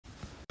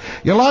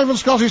You're live on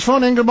Scottie's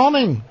phone in. Good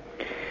morning.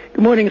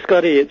 Good morning,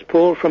 Scottie. It's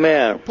Paul from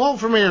Ayr. Paul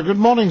from Ayr. Good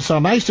morning,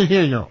 sir. Nice to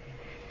hear you.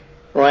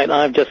 Right,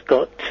 I've just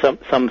got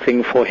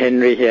something for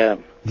Henry here.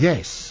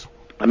 Yes.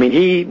 I mean,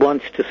 he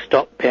wants to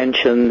stop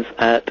pensions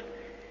at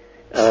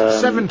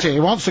 70.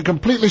 He wants to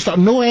completely stop.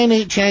 No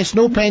NHS,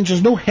 no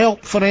pensions, no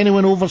help for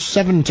anyone over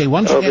 70.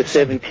 Once over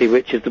 70,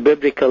 which is the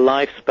biblical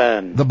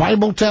lifespan. The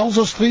Bible tells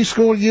us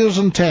 70 years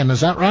and 10.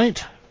 Is that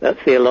right?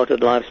 That's the allotted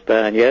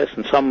lifespan, yes.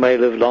 And some may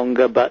live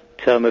longer, but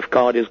if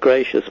God is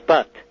gracious.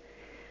 But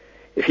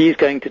if he's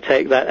going to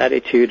take that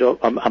attitude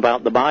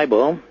about the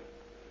Bible,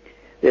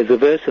 there's a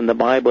verse in the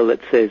Bible that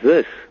says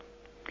this: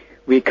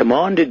 "We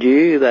commanded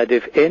you that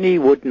if any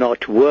would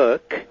not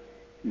work,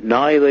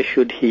 neither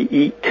should he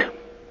eat."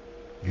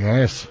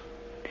 Yes.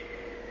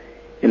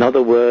 In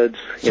other words,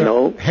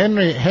 so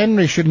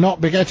Henry should not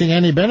be getting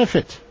any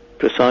benefit.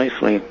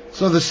 Precisely.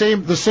 So the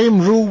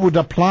same rule would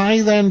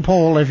apply then,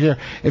 Paul. If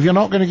you're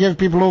not going to give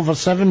people over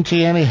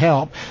 70 any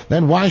help,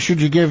 then why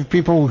should you give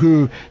people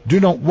who do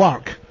not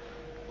work,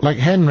 like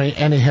Henry,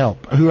 any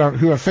help, who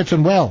are fit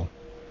and well?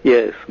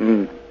 Yes.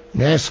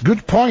 Yes,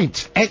 good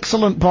point.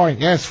 Excellent point.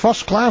 Yes,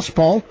 first class,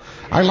 Paul.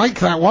 I like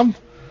that one.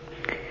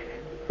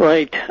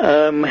 Right.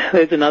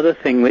 There's another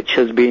thing which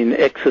has been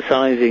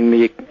exercising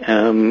me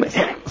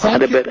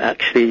quite a bit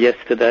actually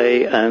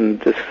yesterday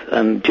and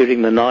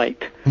during the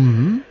night.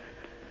 Mm-hmm.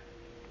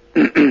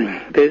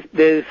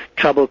 There's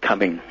trouble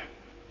coming.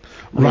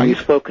 Right. We've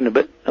spoken a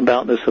bit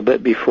about this a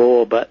bit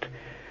before, but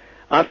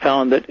I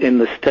found that in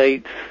the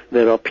States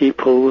there are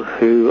people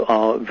who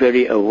are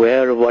very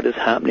aware of what is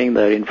happening.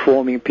 They're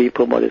informing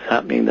people what is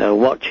happening. They're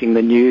watching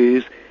the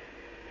news.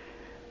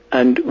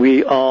 And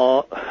we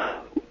are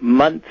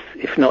months,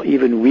 if not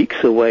even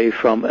weeks away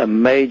from a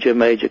major,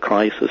 major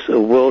crisis, a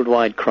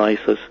worldwide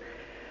crisis.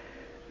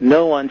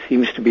 No one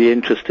seems to be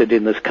interested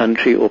in this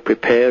country or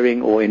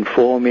preparing or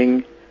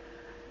informing.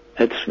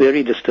 It's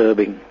very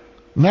disturbing.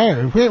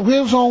 Now,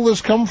 where's all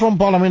this come from,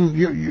 Paul? I mean,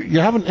 you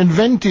haven't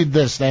invented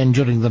this then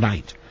during the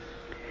night.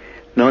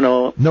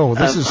 No.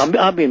 This is...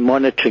 I've been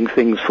monitoring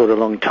things for a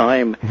long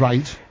time.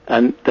 Right.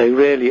 And they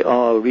really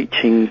are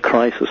reaching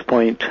crisis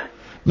point.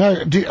 Now,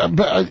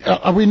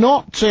 are we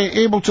not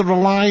able to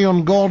rely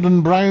on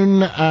Gordon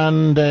Brown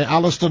and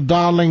Alistair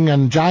Darling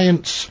and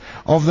giants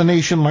of the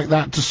nation like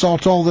that to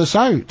sort all this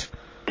out?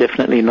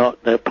 Definitely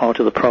not. They're part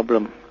of the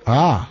problem.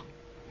 Ah.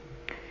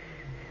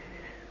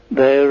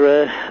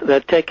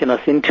 They're taking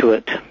us into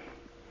it.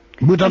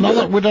 Would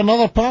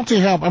another party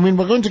help? I mean,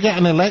 we're going to get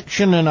an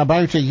election in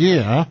about a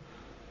year.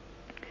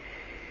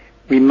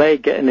 We may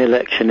get an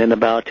election in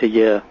about a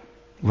year.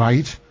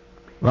 Right.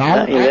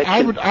 Well,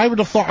 I would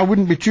have thought I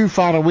wouldn't be too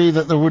far away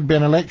that there would be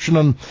an election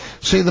on,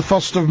 say, the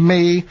 1st of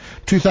May,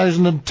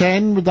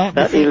 2010. Would that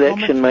be that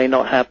election may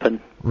not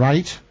happen.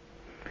 Right.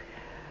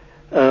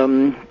 How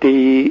can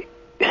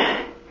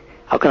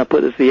I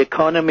put this? The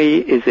economy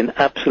is in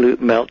absolute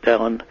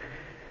meltdown.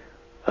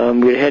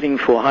 We're heading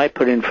for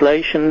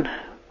hyperinflation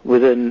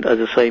within, as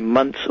I say,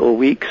 months or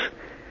weeks.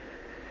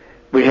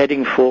 We're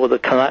heading for the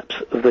collapse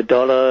of the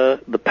dollar,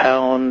 the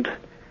pound.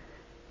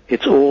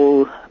 It's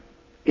all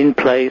in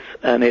place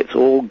and it's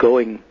all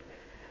going.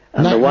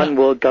 And the one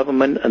world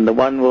government and the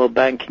one world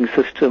banking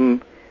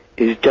system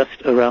is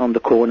just around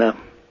the corner.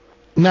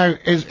 Now,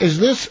 is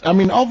this, I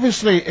mean,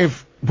 obviously,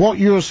 if what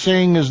you're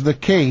saying is the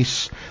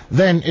case,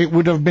 then it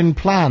would have been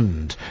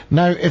planned.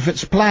 Now, if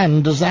it's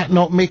planned, does that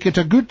not make it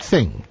a good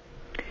thing?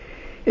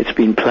 It's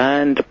been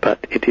planned,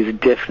 but it is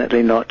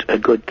definitely not a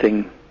good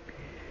thing.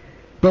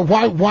 But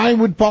why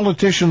would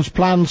politicians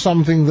plan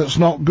something that's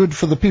not good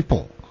for the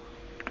people?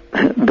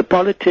 The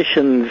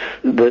politicians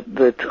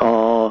that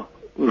are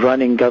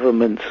running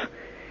governments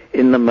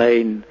in the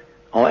main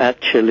are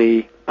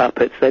actually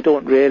puppets. They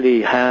don't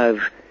really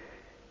have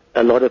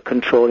a lot of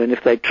control, and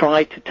if they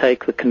try to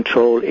take the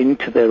control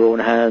into their own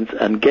hands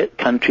and get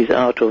countries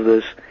out of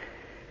this,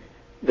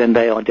 then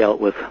they are dealt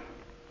with.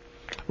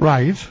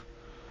 Right.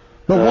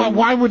 But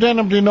why would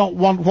anybody not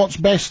want what's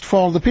best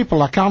for the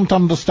people? I can't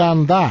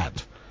understand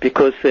that.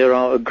 Because there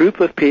are a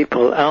group of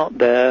people out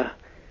there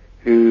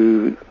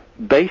who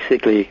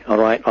basically,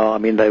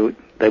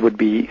 they would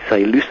be,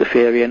 say,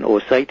 Luciferian or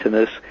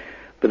Satanists,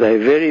 but they're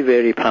very,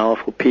 very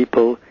powerful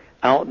people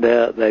out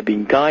there. They're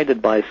being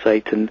guided by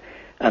Satan,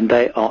 and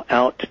they are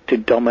out to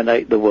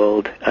dominate the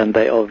world, and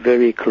they are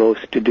very close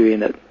to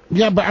doing it.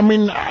 Yeah, but I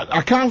mean,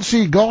 I can't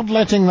see God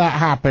letting that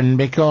happen,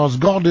 because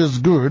God is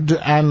good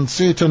and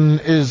Satan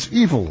is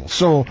evil.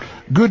 So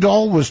good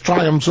always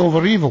triumphs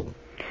over evil.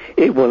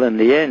 It will in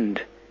the end.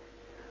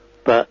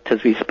 But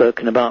as we've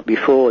spoken about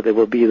before, there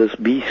will be this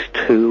beast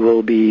who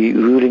will be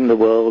ruling the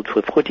world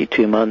for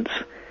 42 months.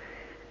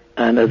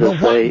 And as I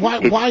say,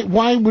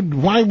 why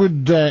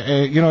would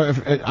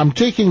if I'm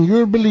taking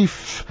your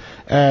belief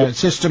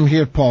system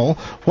here, Paul,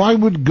 why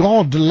would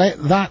God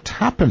let that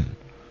happen?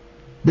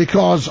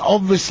 Because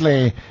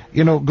obviously,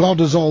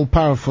 God is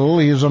all-powerful,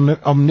 He is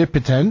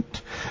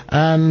omnipotent,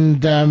 and,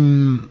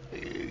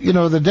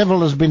 the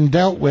devil has been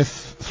dealt with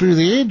through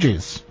the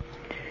ages.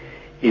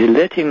 He's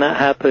letting that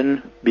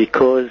happen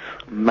because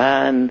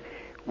man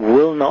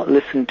will not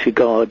listen to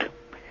God.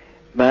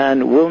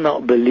 Man will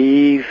not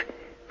believe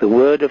the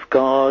word of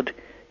God.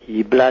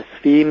 He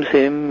blasphemes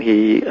him.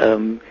 He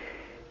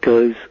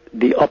goes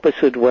the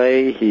opposite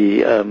way.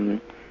 He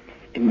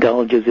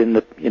indulges in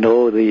the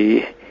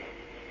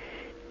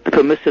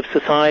permissive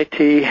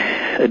society,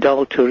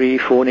 adultery,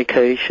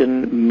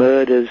 fornication,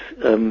 murders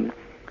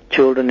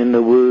children in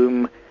the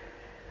womb,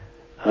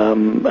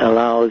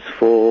 allows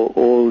for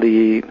all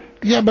the...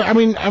 Yeah, but I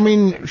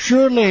mean,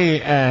 surely,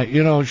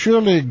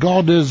 surely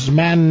God is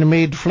man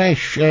made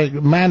flesh.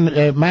 Man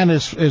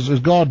is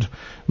God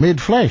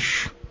made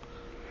flesh.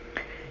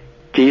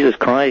 Jesus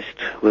Christ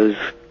was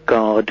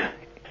God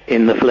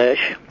in the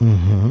flesh.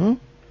 Mm-hmm.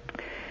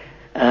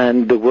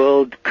 And the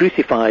world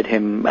crucified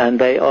him, and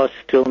they are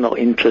still not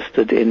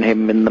interested in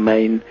him in the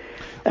main.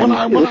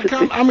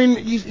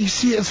 You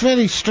see, it's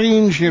very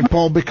strange here,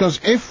 Paul, because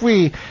if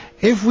we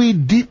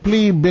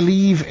deeply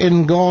believe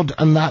in God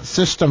and that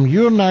system,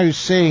 you're now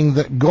saying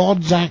that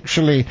God's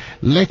actually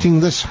letting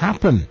this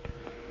happen.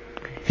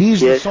 He's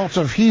the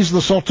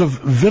sort of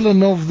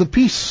villain of the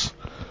piece.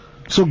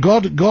 So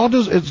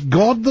it's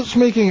God that's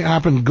making it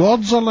happen.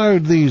 God's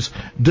allowed these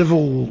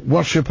devil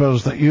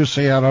worshippers that you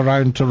say are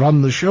around to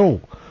run the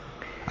show.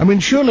 I mean,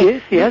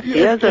 surely... Yes,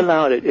 he has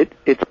allowed it.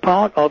 It's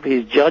part of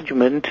his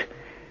judgment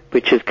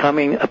which is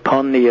coming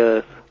upon the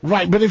earth.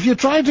 Right, but if you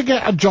try to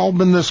get a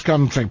job in this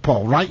country,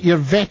 Paul, right, you're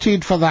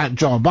vetted for that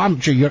job,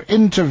 aren't you? You're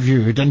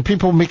interviewed and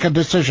people make a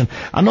decision.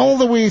 And all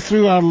the way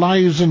through our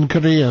lives and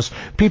careers,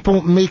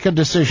 people make a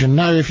decision.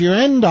 Now, if you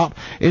end up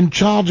in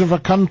charge of a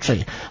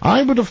country,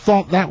 I would have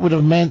thought that would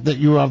have meant that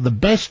you are the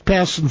best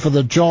person for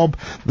the job,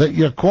 that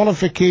your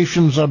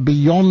qualifications are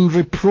beyond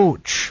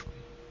reproach.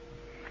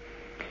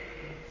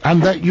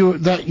 And that you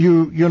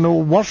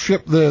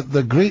worship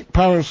the great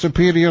power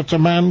superior to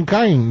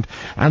mankind,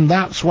 and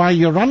that's why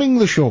you're running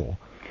the show.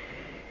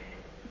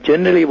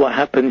 Generally, what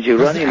happens, you're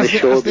running the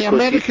show as the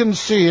Americans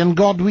say, "In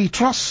God we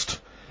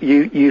trust."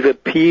 You've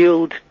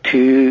appealed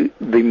to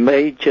the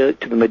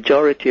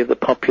majority of the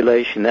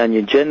population, and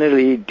you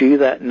generally do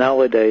that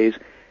nowadays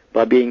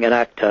by being an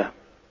actor.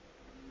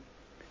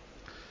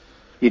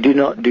 You do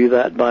not do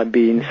that by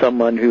being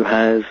someone who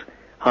has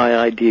high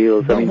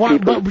ideals.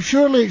 But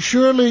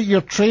surely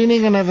your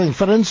training and everything.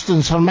 For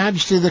instance, Her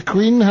Majesty the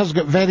Queen has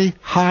got very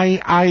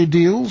high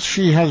ideals.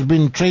 She has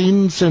been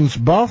trained since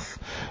birth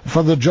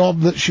for the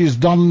job that she's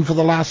done for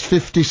the last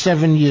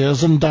 57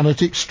 years and done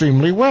it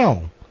extremely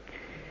well.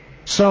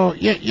 So,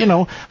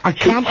 I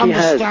can't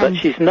understand...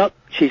 Has, but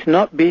she's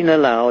not been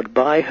allowed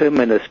by her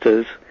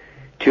ministers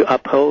to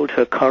uphold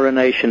her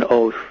coronation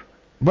oath.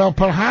 Well,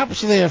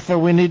 perhaps, therefore,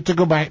 we need to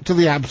go back to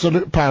the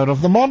absolute power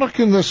of the monarch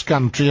in this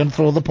country and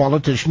throw the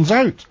politicians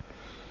out.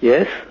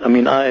 Yes,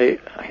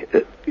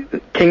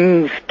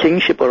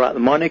 kingship or the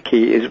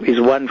monarchy is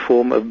one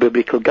form of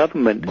biblical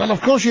government. Well,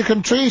 of course, you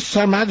can trace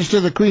Her Majesty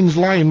the Queen's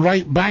line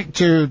right back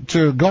to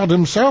God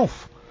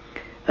himself.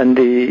 And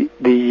the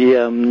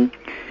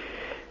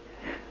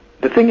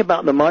thing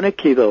about the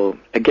monarchy, though,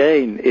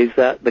 again, is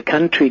that the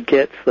country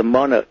gets the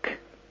monarch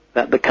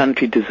that the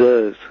country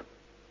deserves.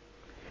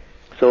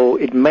 So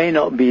it may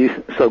not be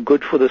so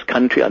good for this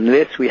country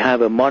unless we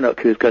have a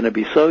monarch who's going to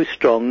be so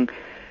strong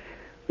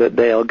that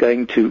they are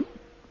going to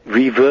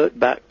revert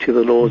back to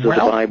the laws of the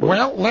Bible.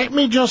 Well, let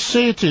me just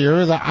say to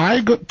you that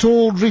I got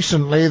told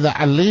recently that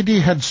a lady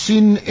had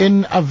seen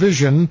in a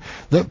vision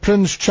that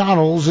Prince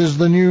Charles is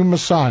the new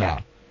Messiah.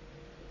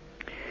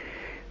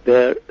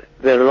 There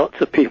are lots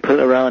of people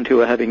around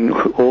who are having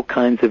all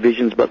kinds of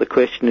visions, but the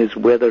question is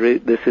whether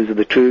this is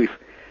the truth.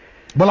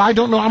 Well, I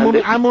don't know.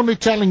 I'm only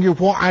telling you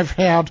what I've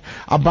heard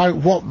about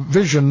what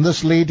vision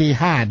this lady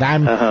had.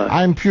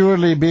 I'm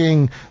purely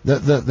being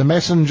the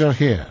messenger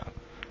here.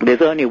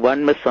 There's only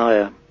one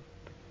Messiah,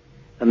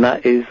 and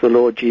that is the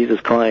Lord Jesus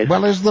Christ.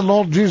 Well, is the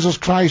Lord Jesus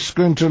Christ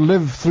going to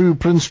live through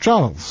Prince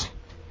Charles?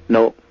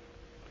 No.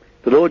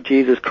 The Lord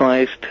Jesus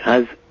Christ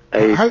has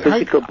a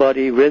physical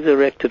body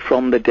resurrected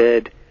from the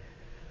dead,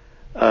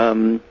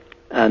 and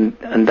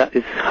that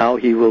is how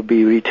he will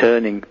be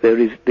returning.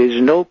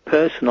 There's no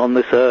person on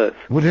this earth.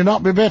 Would he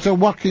not be better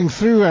working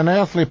through an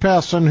earthly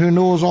person who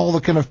knows all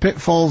the kind of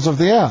pitfalls of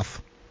the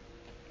earth?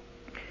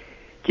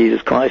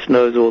 Jesus Christ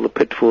knows all the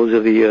pitfalls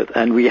of the earth,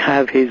 and we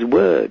have his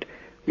word.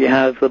 We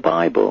have the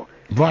Bible.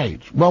 Right.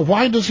 Well,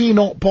 why does he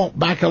not pop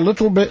back a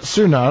little bit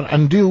sooner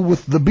and deal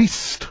with the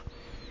beast?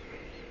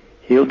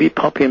 He'll be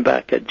popping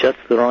back at just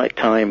the right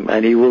time,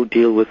 and he will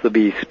deal with the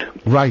beast.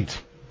 Right.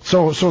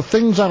 So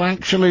things are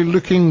actually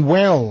looking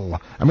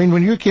well. I mean,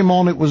 when you came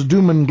on, it was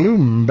doom and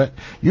gloom, but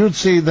you'd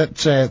say that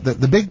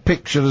the big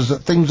picture is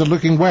that things are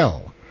looking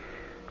well.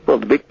 Well,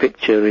 the big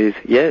picture is,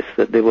 yes,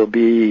 that there will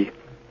be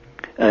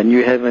a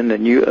new heaven, a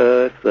new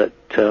earth, that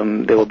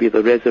there will be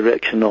the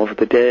resurrection of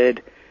the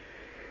dead.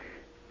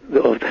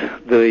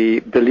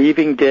 The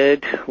believing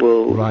dead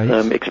will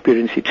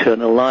experience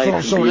eternal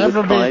life. So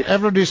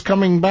everybody's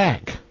coming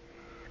back.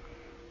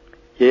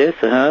 Yes,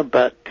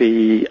 but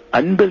the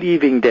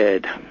unbelieving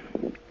dead,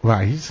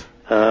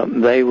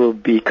 they will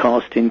be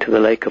cast into the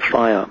lake of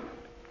fire.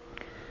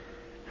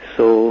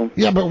 So...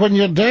 Yeah, but when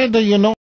you're dead, are you not